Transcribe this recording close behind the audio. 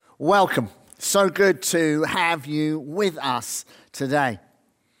Welcome. So good to have you with us today.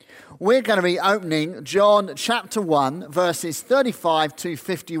 We're going to be opening John chapter 1, verses 35 to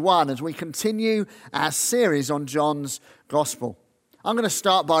 51 as we continue our series on John's Gospel. I'm going to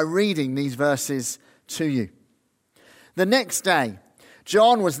start by reading these verses to you. The next day,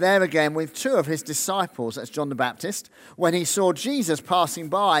 John was there again with two of his disciples, that's John the Baptist. When he saw Jesus passing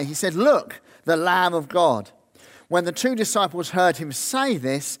by, he said, "Look, the Lamb of God." When the two disciples heard him say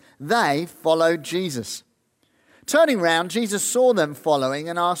this, they followed Jesus. Turning round, Jesus saw them following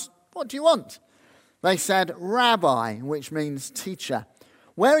and asked, "What do you want?" They said, "Rabbi," which means teacher.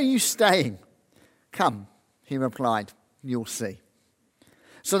 "Where are you staying?" "Come," he replied, "you'll see."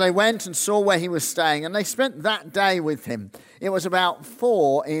 So they went and saw where he was staying, and they spent that day with him. It was about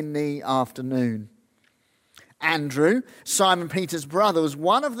 4 p.m. Andrew, Simon Peter's brother, was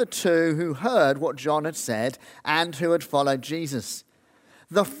one of the two who heard what John had said and who had followed Jesus.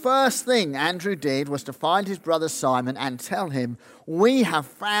 The first thing Andrew did was to find his brother Simon and tell him, "We have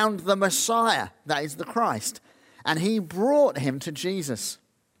found the Messiah," that is the Christ, and he brought him to Jesus.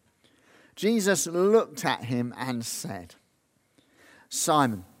 Jesus looked at him and said,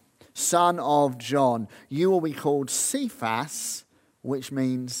 "Simon, son of John, you will be called Cephas," which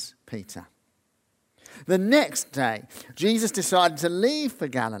means Peter. The next day, Jesus decided to leave for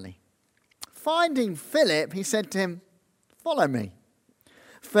Galilee. Finding Philip, he said to him, "Follow me."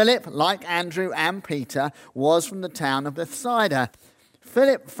 Philip, like Andrew and Peter, was from the town of Bethsaida.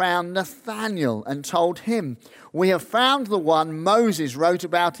 Philip found Nathanael and told him, "We have found the one Moses wrote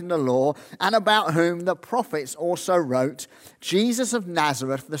about in the law and about whom the prophets also wrote, Jesus of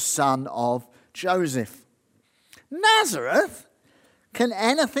Nazareth, the son of Joseph." "Nazareth? Can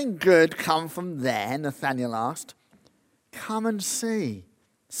anything good come from there?" Nathanael asked. "Come and see,"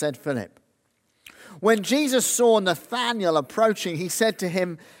 said Philip. When Jesus saw Nathanael approaching, he said to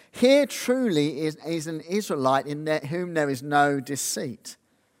him, "Here truly is an Israelite in whom there is no deceit."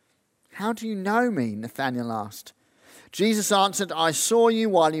 "How do you know me?" Nathanael asked. Jesus answered, "I saw you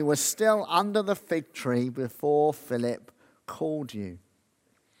while you were still under the fig tree before Philip called you."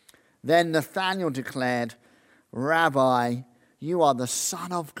 Then Nathanael declared, "Rabbi, you are the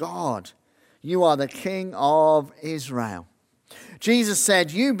Son of God. You are the King of Israel." Jesus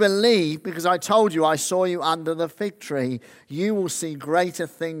said, "You believe because I told you I saw you under the fig tree. You will see greater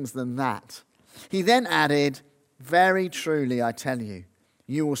things than that." He then added, "Very truly I tell you,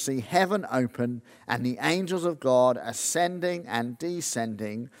 you will see heaven open and the angels of God ascending and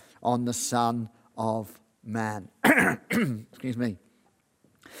descending on the Son of Man." Excuse me.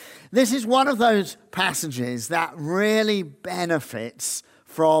 This is one of those passages that really benefits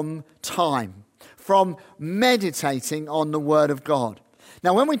from time, from meditating on the Word of God.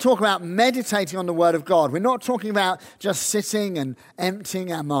 Now, when we talk about meditating on the Word of God, we're not talking about just sitting and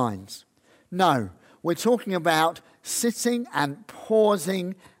emptying our minds. No, we're talking about sitting and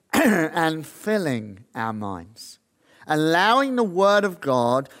pausing and filling our minds, allowing the Word of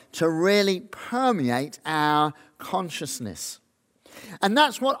God to really permeate our consciousness. And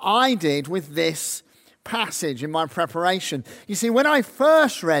that's what I did with this passage in my preparation. You see, when I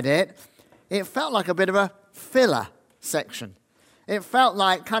first read it, it felt like a bit of a filler section. It felt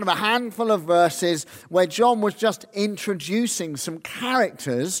like kind of a handful of verses where John was just introducing some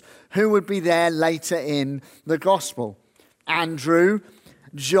characters who would be there later in the gospel. Andrew,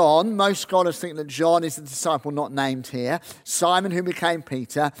 John, most scholars think that John is the disciple not named here, Simon who became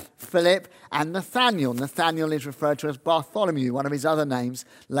Peter, Philip, and Nathanael. Nathanael is referred to as Bartholomew, one of his other names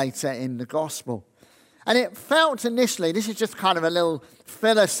later in the gospel. And it felt initially, this is just kind of a little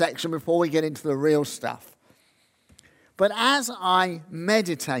filler section before we get into the real stuff. But as I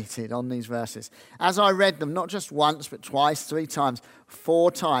meditated on these verses, as I read them, not just once, but twice, 3 times, 4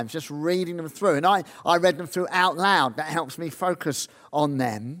 times, just reading them through, and I read them through out loud, that helps me focus on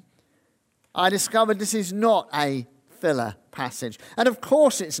them, I discovered this is not a filler passage. And of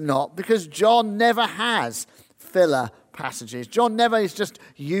course it's not, because John never has filler passages. John never is just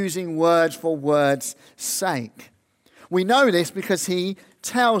using words for words' sake. We know this because he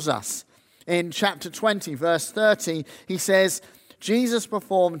tells us. In chapter 20, verse 30, he says, "Jesus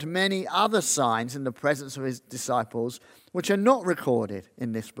performed many other signs in the presence of his disciples, which are not recorded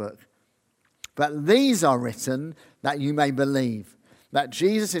in this book. But these are written that you may believe that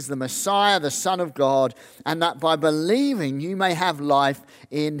Jesus is the Messiah, the Son of God, and that by believing you may have life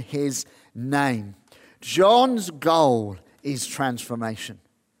in his name." John's goal is transformation.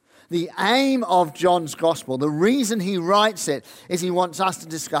 The aim of John's gospel, the reason he writes it, is he wants us to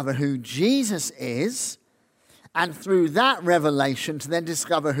discover who Jesus is, and through that revelation to then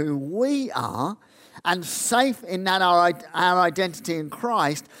discover who we are and safe in that our identity in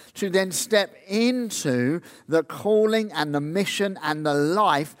Christ, to then step into the calling and the mission and the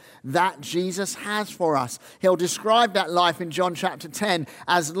life that Jesus has for us. He'll describe that life in John chapter 10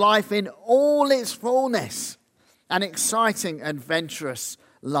 as life in all its fullness, an exciting, adventurous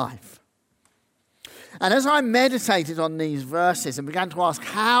life. And as I meditated on these verses and began to ask,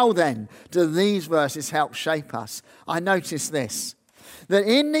 how then do these verses help shape us? I noticed this, that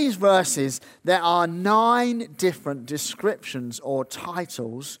in these verses there are 9 different descriptions or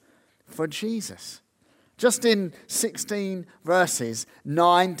titles for Jesus. Just in 16 verses,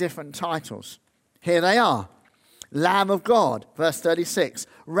 9 different titles. Here they are. Lamb of God, verse 36.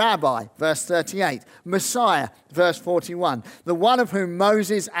 Rabbi, verse 38. Messiah, verse 41. The one of whom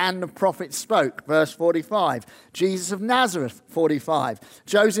Moses and the prophets spoke, verse 45. Jesus of Nazareth, 45.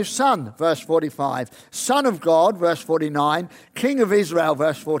 Joseph's son, verse 45. Son of God, verse 49. King of Israel,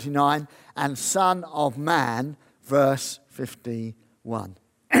 verse 49. And Son of Man, verse 51.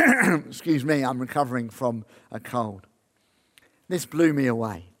 Excuse me, I'm recovering from a cold. This blew me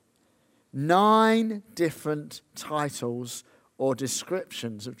away. 9 different titles or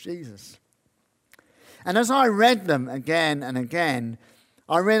descriptions of Jesus. And as I read them again and again,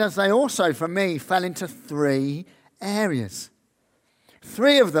 I realized they also, for me, fell into 3 areas.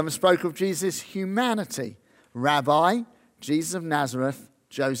 3 of them spoke of Jesus' humanity. Rabbi, Jesus of Nazareth,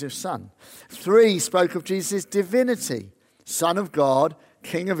 Joseph's son. 3 spoke of Jesus' divinity. Son of God,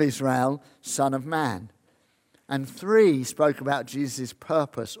 King of Israel, Son of Man. And 3 spoke about Jesus'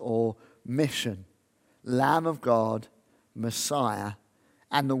 purpose or mission, Lamb of God, Messiah,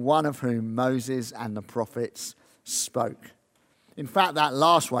 and the one of whom Moses and the prophets spoke. In fact, that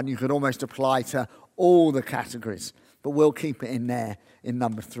last one you could almost apply to all the categories, but we'll keep it in there in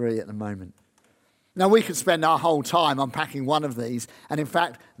number 3 at the moment. Now, we could spend our whole time unpacking one of these, and in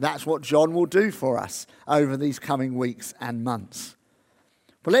fact, that's what John will do for us over these coming weeks and months.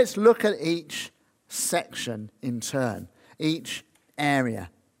 But let's look at each section in turn, each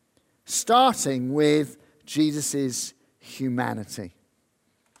area, starting with Jesus' humanity.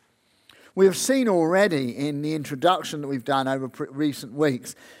 We have seen already in the introduction that we've done over recent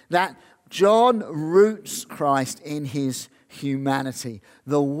weeks that John roots Christ in his humanity.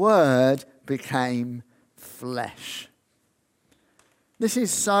 The Word became flesh. This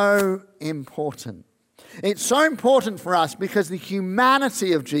is so important. It's so important for us because the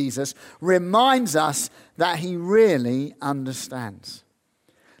humanity of Jesus reminds us that he really understands.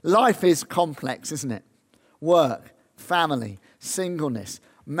 Life is complex, isn't it? Work, family, singleness,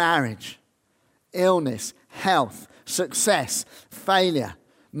 marriage, illness, health, success, failure,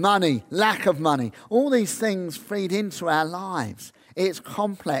 money, lack of money. All these things feed into our lives. It's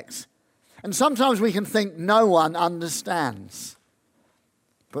complex. And sometimes we can think no one understands.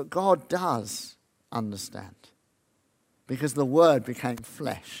 But God does understand. Because the Word became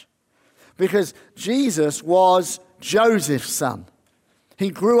flesh. Because Jesus was Joseph's son. He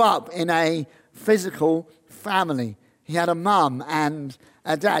grew up in a physical family. He had a mum and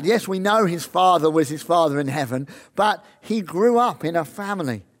a dad. Yes, we know his father was his father in heaven, but he grew up in a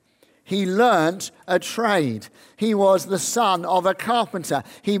family. He learnt a trade. He was the son of a carpenter.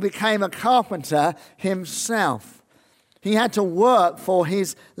 He became a carpenter himself. He had to work for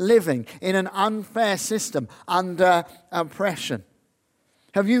his living in an unfair system under oppression.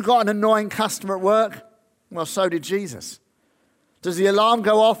 Have you got an annoying customer at work? Well, so did Jesus. Does the alarm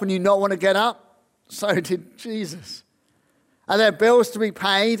go off and you not want to get up? So did Jesus. Are there bills to be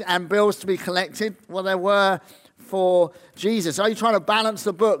paid and bills to be collected? Well, there were for Jesus. Are you trying to balance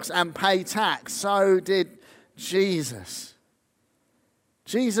the books and pay tax? So did Jesus.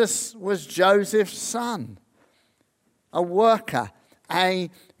 Jesus was Joseph's son, a worker,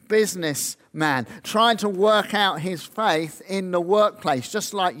 a businessman, trying to work out his faith in the workplace,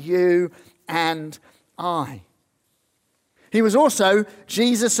 just like you and I. He was also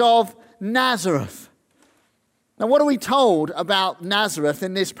Jesus of Nazareth. Now, what are we told about Nazareth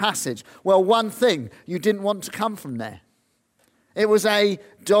in this passage? Well, one thing, you didn't want to come from there. It was a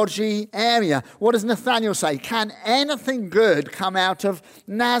dodgy area. What does Nathanael say? Can anything good come out of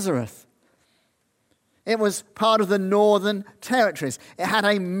Nazareth? It was part of the northern territories. It had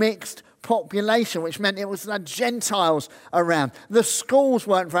a mixed population, which meant it was the Gentiles around. The schools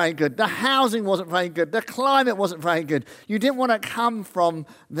weren't very good. The housing wasn't very good. The climate wasn't very good. You didn't want to come from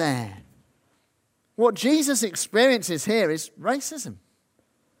there. What Jesus experiences here is racism.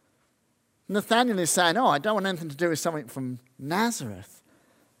 Nathanael is saying, I don't want anything to do with something from Nazareth.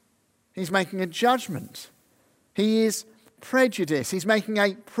 He's making a judgment. He is prejudiced. He's making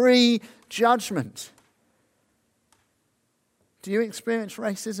a prejudgment. Do you experience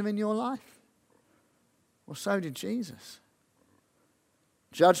racism in your life? Well, so did Jesus.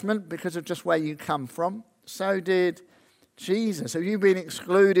 Judgment because of just where you come from. So did Jesus. Have you been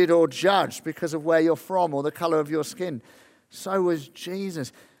excluded or judged because of where you're from or the colour of your skin? So was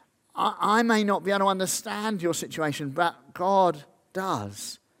Jesus. I may not be able to understand your situation, but God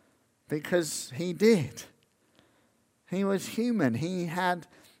does, because he did. He was human. He had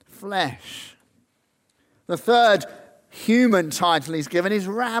flesh. The third human title he's given is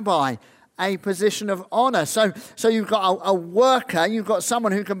rabbi, a position of honor. So you've got a worker, you've got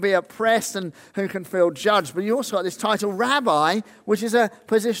someone who can be oppressed and who can feel judged, but you also got this title rabbi, which is a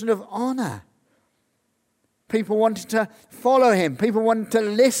position of honor. People wanted to follow him. People wanted to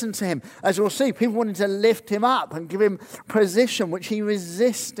listen to him. As we'll see, people wanted to lift him up and give him position, which he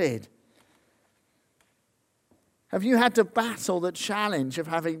resisted. Have you had to battle the challenge of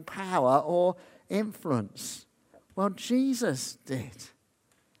having power or influence? Well, Jesus did.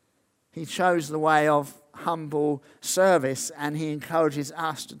 He chose the way of humble service, and he encourages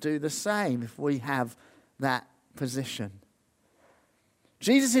us to do the same if we have that position.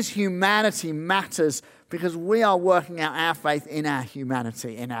 Jesus' humanity matters because we are working out our faith in our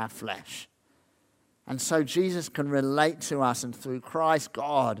humanity, in our flesh. And so Jesus can relate to us, and through Christ,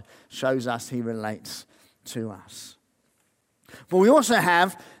 God shows us he relates to us. But we also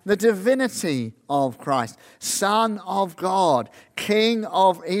have the divinity of Christ, Son of God, King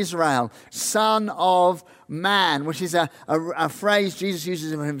of Israel, Son of Man, which is a phrase Jesus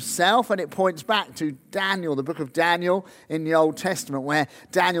uses of himself, and it points back to Daniel, the book of Daniel in the Old Testament, where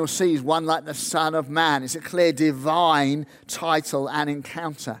Daniel sees one like the Son of Man. It's a clear divine title and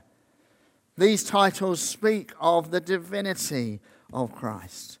encounter. These titles speak of the divinity of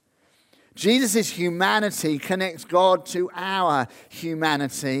Christ. Jesus' humanity connects God to our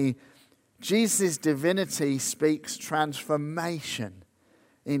humanity. Jesus' divinity speaks transformation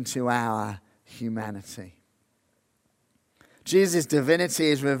into our humanity. Jesus' divinity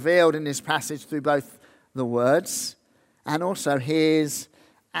is revealed in this passage through both the words and also his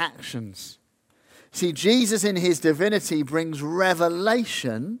actions. See, Jesus in his divinity brings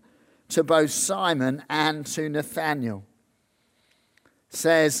revelation to both Simon and to Nathanael.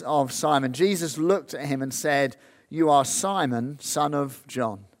 Says of Simon, Jesus looked at him and said, "You are Simon, son of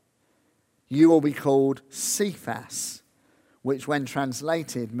John. You will be called Cephas," which when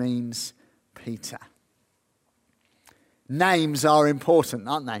translated means Peter. Names are important,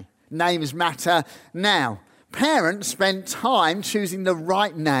 aren't they? Names matter now. Parents spent time choosing the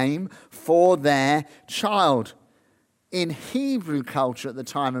right name for their child. In Hebrew culture at the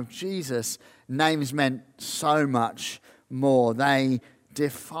time of Jesus, names meant so much more. They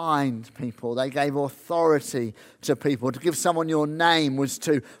defined people. They gave authority to people. To give someone your name was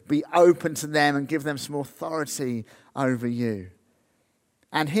to be open to them and give them some authority over you.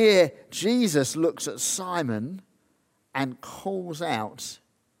 And here Jesus looks at Simon and calls out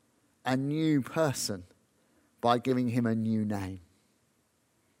a new person by giving him a new name.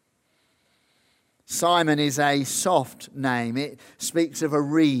 Simon is a soft name. It speaks of a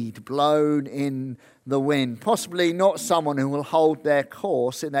reed blown in the wind, possibly not someone who will hold their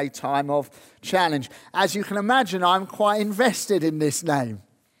course in a time of challenge. As you can imagine, I'm quite invested in this name.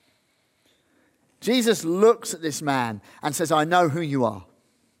 Jesus looks at this man and says, "I know who you are.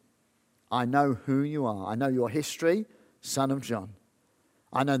 I know who you are. I know your history, son of John.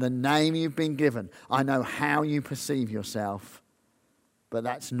 I know the name you've been given. I know how you perceive yourself. But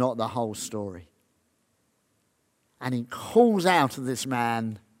that's not the whole story." And he calls out of this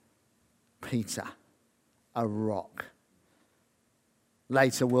man, Peter, a rock.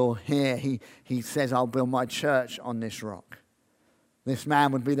 Later we'll hear he says, "I'll build my church on this rock." This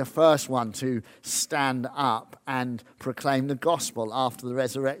man would be the first one to stand up and proclaim the gospel after the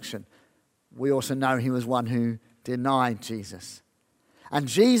resurrection. We also know he was one who denied Jesus. And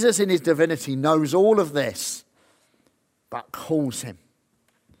Jesus in his divinity knows all of this, but calls him,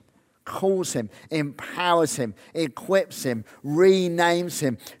 empowers him, equips him, renames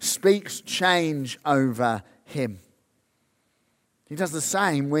him, speaks change over him. He does the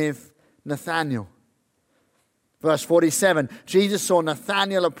same with Nathanael. Verse 47, Jesus saw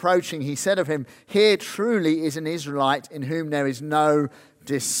Nathanael approaching. He said of him, "Here truly is an Israelite in whom there is no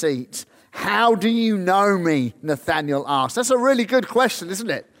deceit." "How do you know me?" Nathanael asked. That's a really good question, isn't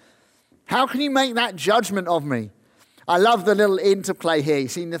it? How can you make that judgment of me? I love the little interplay here. You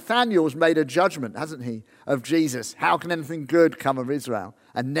see, Nathanael's made a judgment, hasn't he, of Jesus. How can anything good come of Israel?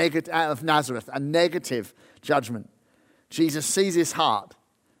 Out of Nazareth, a negative judgment. Jesus sees his heart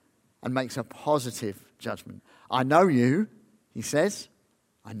and makes a positive judgment. "I know you," he says.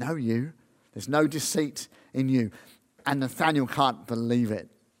 "I know you. There's no deceit in you." And Nathanael can't believe it.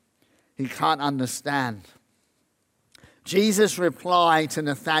 He can't understand. Jesus' reply to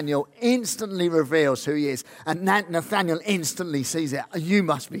Nathanael instantly reveals who he is. And Nathanael instantly sees it. You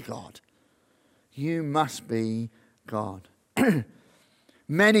must be God. You must be God.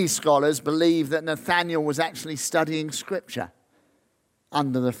 Many scholars believe that Nathanael was actually studying Scripture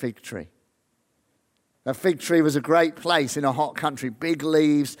under the fig tree. A fig tree was a great place in a hot country. Big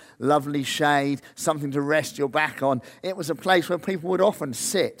leaves, lovely shade, something to rest your back on. It was a place where people would often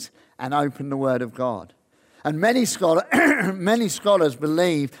sit and open the Word of God. And many scholars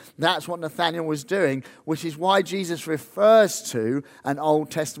believe that's what Nathanael was doing, which is why Jesus refers to an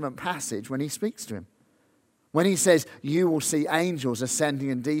Old Testament passage when he speaks to him. When he says, you will see angels ascending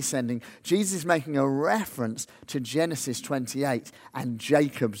and descending, Jesus is making a reference to Genesis 28 and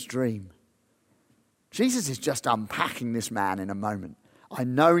Jacob's dream. Jesus is just unpacking this man in a moment. I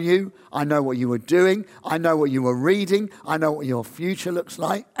know you. I know what you were doing. I know what you were reading. I know what your future looks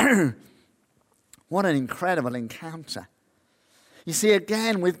like. What an incredible encounter. You see,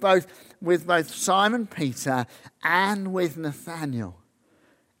 again, with both Simon Peter and with Nathanael,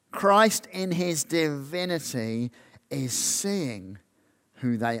 Christ in his divinity is seeing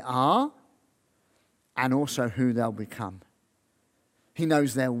who they are and also who they'll become. He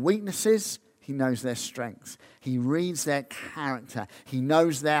knows their weaknesses. He knows their strengths. He reads their character. He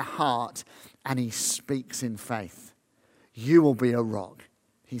knows their heart, and he speaks in faith. You will be a rock,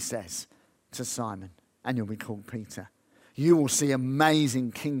 he says to Simon, and you'll be called Peter. You will see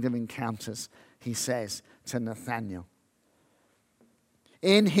amazing kingdom encounters, he says to Nathanael.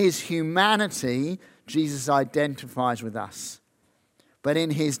 In his humanity, Jesus identifies with us. But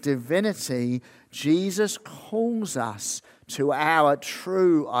in his divinity, Jesus calls us to our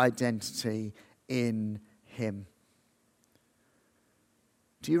true identity in him.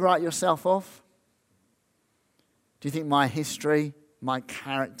 Do you write yourself off? Do you think my history, my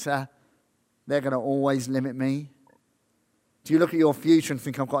character, they're going to always limit me? Do you look at your future and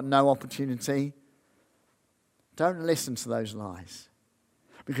think I've got no opportunity? Don't listen to those lies.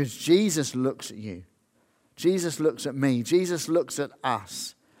 Because Jesus looks at you. Jesus looks at me. Jesus looks at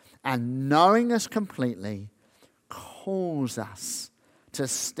us. And knowing us completely, calls us to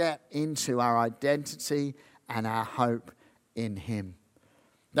step into our identity and our hope in him.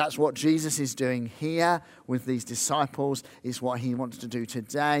 That's what Jesus is doing here with these disciples, is what he wants to do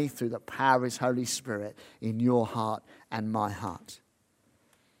today through the power of his Holy Spirit in your heart and my heart.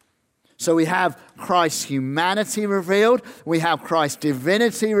 So we have Christ's humanity revealed, we have Christ's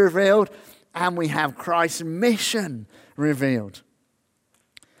divinity revealed, and we have Christ's mission revealed.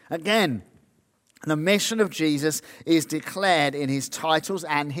 Again, the mission of Jesus is declared in his titles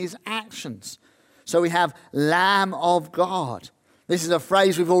and his actions. So we have Lamb of God. This is a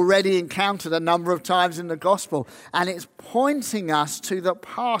phrase we've already encountered a number of times in the gospel, and it's pointing us to the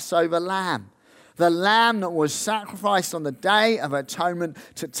Passover lamb. The lamb that was sacrificed on the Day of Atonement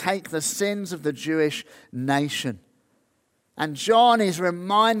to take the sins of the Jewish nation. And John is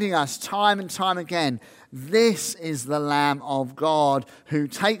reminding us time and time again, this is the Lamb of God who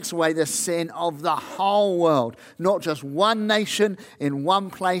takes away the sin of the whole world. Not just one nation in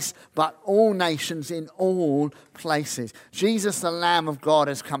one place, but all nations in all places. Jesus, the Lamb of God,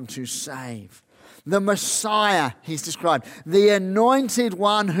 has come to save. The Messiah, he's described, the anointed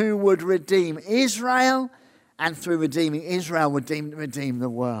one who would redeem Israel, and through redeeming Israel would redeem the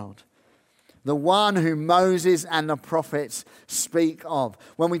world. The one who Moses and the prophets speak of.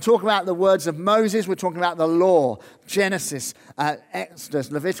 When we talk about the words of Moses, we're talking about the law, Genesis,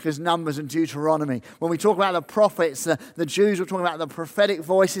 Exodus, Leviticus, Numbers, and Deuteronomy. When we talk about the prophets, the Jews, we're talking about the prophetic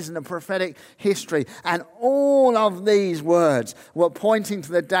voices and the prophetic history. And all of these words were pointing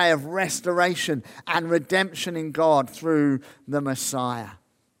to the day of restoration and redemption in God through the Messiah.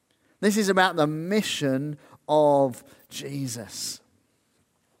 This is about the mission of Jesus.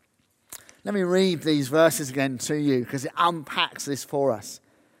 Let me read these verses again to you because it unpacks this for us.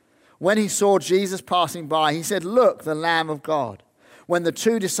 When he saw Jesus passing by, he said, "Look, the Lamb of God." When the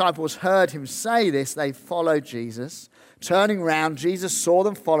two disciples heard him say this, they followed Jesus. Turning round, Jesus saw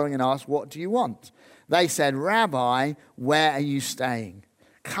them following and asked, "What do you want?" They said, "Rabbi, where are you staying?"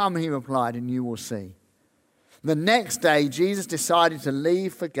 "Come," he replied, "and you will see." The next day, Jesus decided to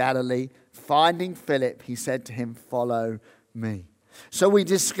leave for Galilee. Finding Philip, he said to him, "Follow me." So we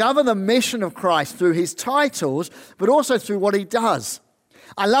discover the mission of Christ through his titles, but also through what he does.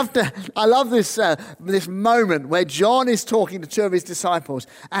 I love this moment where John is talking to two of his disciples,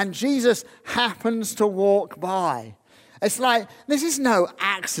 and Jesus happens to walk by. It's like, this is no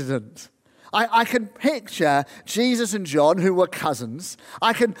accident. I can picture Jesus and John, who were cousins.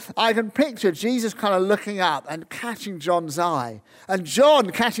 I can picture Jesus kind of looking up and catching John's eye, and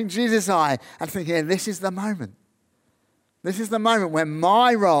John catching Jesus' eye and thinking, this is the moment. This is the moment when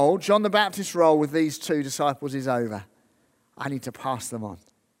my role, John the Baptist's role with these two disciples, is over. I need to pass them on.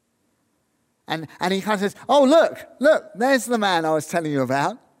 And he kind of says, oh, look, there's the man I was telling you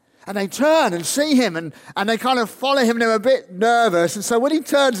about. And they turn and see him, and they kind of follow him, and they're a bit nervous. And so when he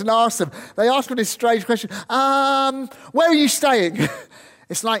turns and asks them, they ask him this strange question, where are you staying?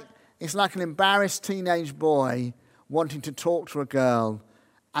 It's like an embarrassed teenage boy wanting to talk to a girl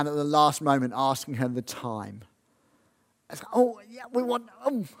and at the last moment asking her the time. It's like,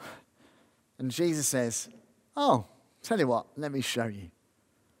 And Jesus says, tell you what, let me show you.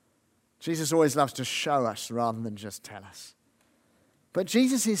 Jesus always loves to show us rather than just tell us. But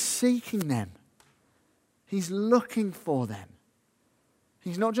Jesus is seeking them. He's looking for them.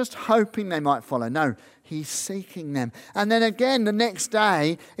 He's not just hoping they might follow. No, he's seeking them. And then again, the next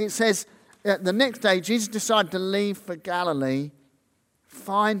day, it says, the next day, Jesus decided to leave for Galilee,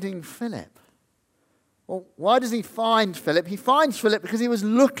 finding Philip. Well, why does he find Philip? He finds Philip because he was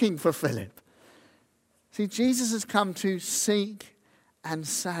looking for Philip. See, Jesus has come to seek and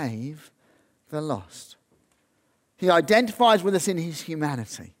save the lost. He identifies with us in his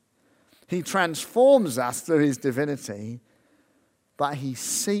humanity. He transforms us through his divinity, but he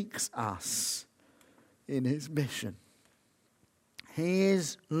seeks us in his mission. He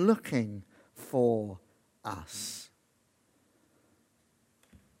is looking for us.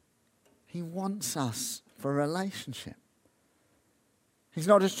 He wants us for a relationship. He's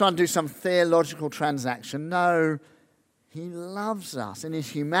not just trying to do some theological transaction. No, he loves us. In his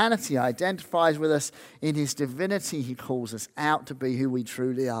humanity, he identifies with us. In his divinity, he calls us out to be who we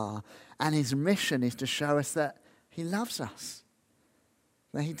truly are. And his mission is to show us that he loves us,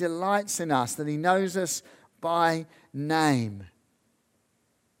 that he delights in us, that he knows us by name.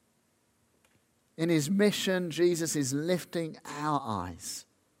 In his mission, Jesus is lifting our eyes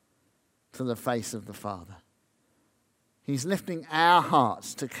to the face of the Father. He's lifting our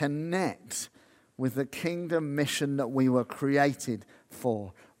hearts to connect with the kingdom mission that we were created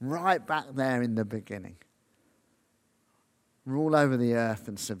for, right back there in the beginning. Rule over the earth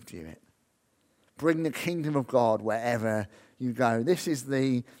and subdue it. Bring the kingdom of God wherever you go. This is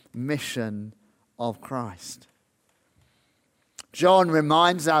the mission of Christ. John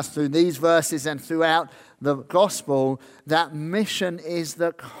reminds us through these verses and throughout the gospel that mission is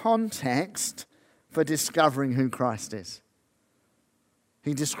the context for discovering who Christ is.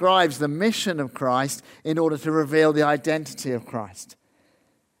 He describes the mission of Christ in order to reveal the identity of Christ.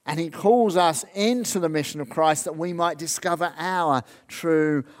 And he calls us into the mission of Christ that we might discover our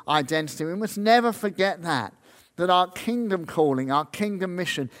true identity. We must never forget that our kingdom calling, our kingdom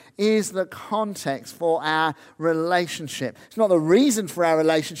mission is the context for our relationship. It's not the reason for our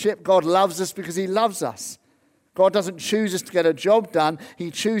relationship. God loves us because he loves us. God doesn't choose us to get a job done.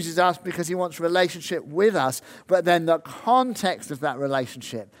 He chooses us because he wants a relationship with us. But then the context of that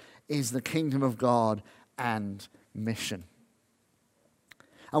relationship is the kingdom of God and mission.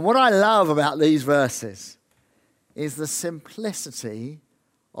 And what I love about these verses is the simplicity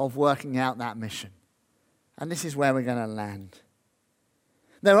of working out that mission. And this is where we're going to land.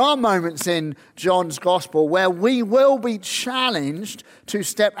 There are moments in John's gospel where we will be challenged to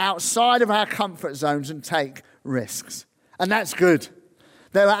step outside of our comfort zones and take risks. And that's good.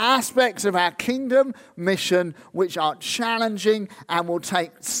 There are aspects of our kingdom mission which are challenging and will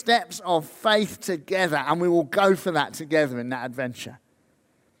take steps of faith together, and we will go for that together in that adventure.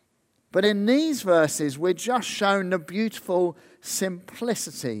 But in these verses, we're just shown the beautiful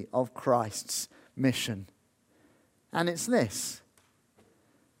simplicity of Christ's mission. And it's this: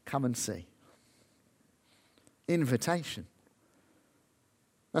 come and see. Invitation.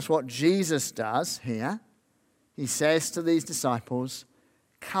 That's what Jesus does here. He says to these disciples,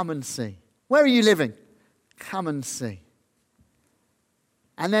 come and see. Where are you living? Come and see.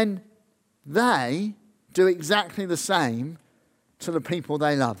 And then they do exactly the same to the people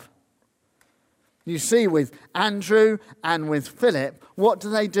they love. You see, with Andrew and with Philip, what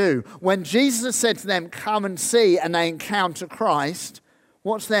do? When Jesus has said to them, come and see, and they encounter Christ,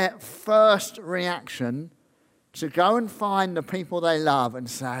 what's their first reaction? To go and find the people they love and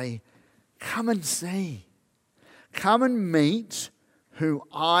say, come and see. Come and meet who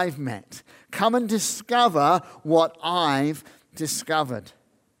I've met. Come and discover what I've discovered.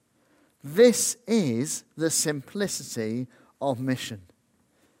 This is the simplicity of mission.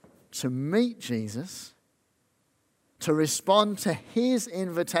 To meet Jesus, to respond to his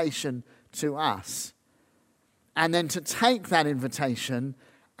invitation to us, and then to take that invitation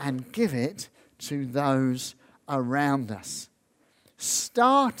and give it to those around us,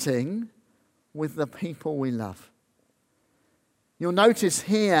 starting with the people we love. You'll notice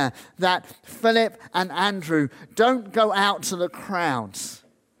here that Philip and Andrew don't go out to the crowds.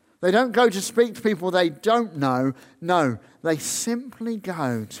 They don't go to speak to people they don't know. No, they simply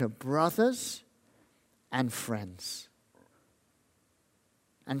go to brothers and friends.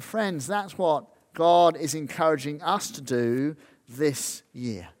 And friends, that's what God is encouraging us to do this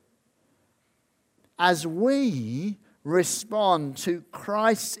year. As we respond to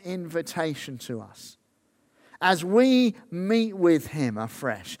Christ's invitation to us, as we meet with him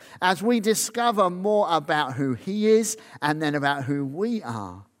afresh, as we discover more about who he is and then about who we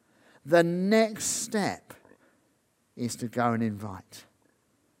are, the next step is to go and invite.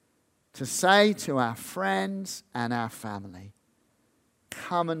 To say to our friends and our family,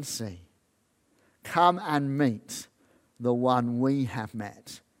 come and see. Come and meet the one we have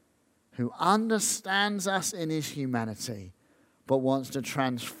met, who understands us in his humanity, but wants to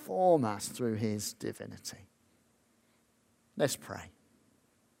transform us through his divinity. Let's pray.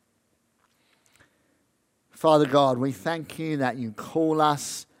 Father God, we thank you that you call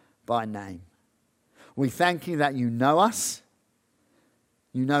us by name. We thank you that you know us.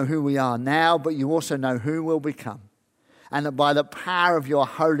 You know who we are now, but you also know who we'll become. And that by the power of your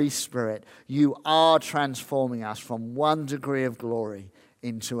Holy Spirit, you are transforming us from one degree of glory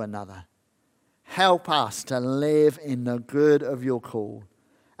into another. Help us to live in the good of your call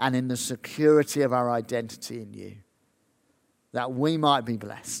and in the security of our identity in you, that we might be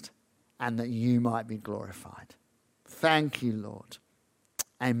blessed and that you might be glorified. Thank you, Lord.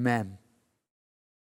 Amen.